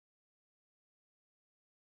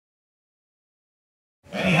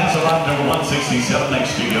He has a lot number 167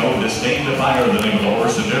 next to go. Destined to Fire, the name of the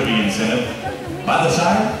horse, and Derby incentive. By the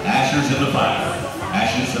side, Asher's in the fire.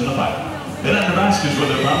 Ashes in the fire. Then at Nebraska's where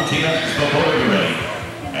they're from. Tina Spokola, be ready.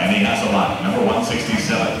 And he has a lot number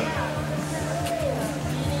 167.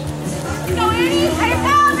 Go, Annie! Take it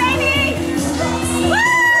down, baby! Woo!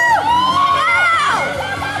 Go!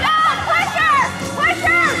 Push her! Push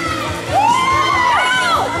her!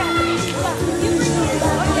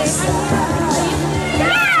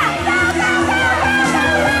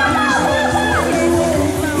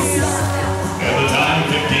 At the time,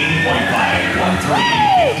 15.5, 13.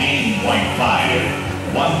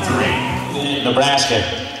 Nebraska.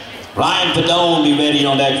 Ryan Padone be ready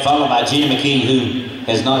on that, followed by Jim McKee, who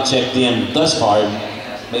has not checked in thus far.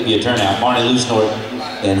 Maybe a turnout. Marnie Loosenort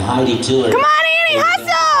and Heidi Tiller. Come on, Annie,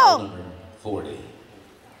 hustle! Number 40.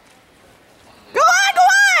 Go on, go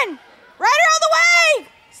on! Rider all the way!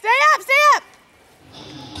 Stay up, stay up!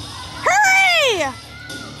 Hurry!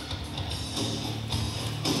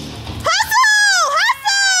 Hustle!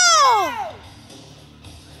 Hustle!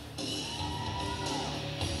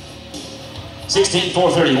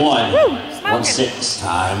 16.431. 1-6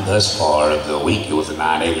 time thus far of the week. It was a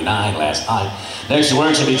 9.89 last night. Next to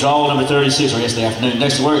work should be draw number 36, or yesterday afternoon.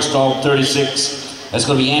 Next to work, draw 36. That's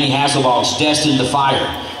going to be Annie Hasselbalch's Destined to Fire.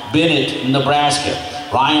 Bennett, Nebraska.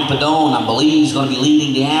 Ryan Padone, I believe, is going to be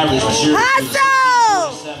leading the average for sure. Hustle!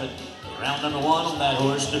 Round number 1 on that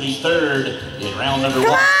horse to be third in round number 1.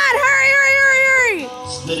 Come on, hurry, hurry, hurry, hurry!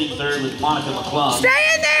 Splitting third with Monica McClung. Stay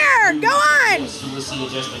in there! Go on! We'll see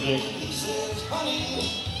it just again.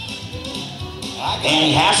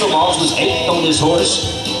 Annie Hasselbalch was 8th on this horse.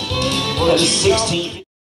 That is 16.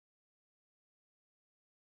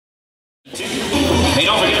 Hey,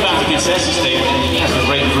 don't forget about the concession stand. He has some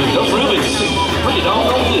great fruit. Those Rubens pretty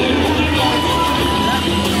doggone good.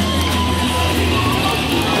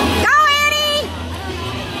 Go, Annie!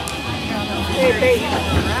 Hey, baby.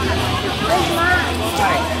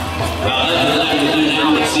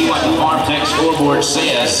 Let's see what the Farm Tech scoreboard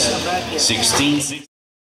says. 16.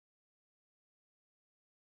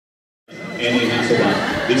 Annie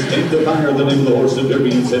Hasselbalch. Destined to Fire, the name of the horse, and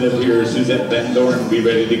Derby incentive here. Suzette Van Dorn, be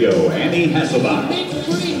ready to go. Annie Hasselbalch.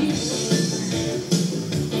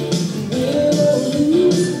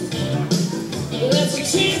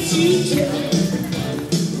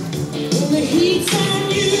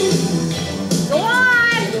 Go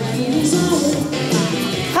on!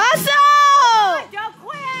 Hustle! Don't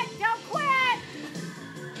quit! Don't quit!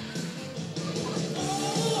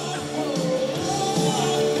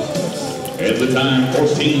 At the time,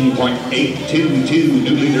 14.822,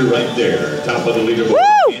 new leader right there. Top of the leaderboard,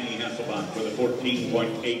 Annie Hasselbalch for the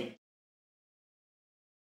 14.8.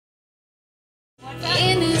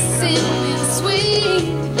 Innocent and sweet.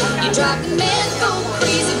 You drive the man go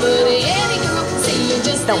crazy, but any girl can see you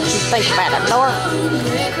just. Don't you think about it, Laura?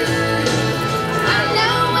 I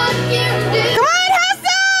know what you do. Come on,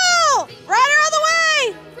 hustle! Rider all the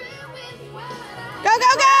way! Go,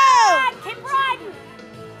 go, go! Keep riding!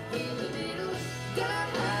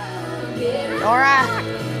 Laura.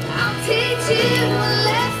 I'll teach you a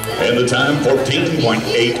lesson. And the time,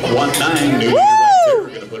 14.819, new leader right there. We're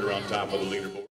going to put her on top of the leaderboard.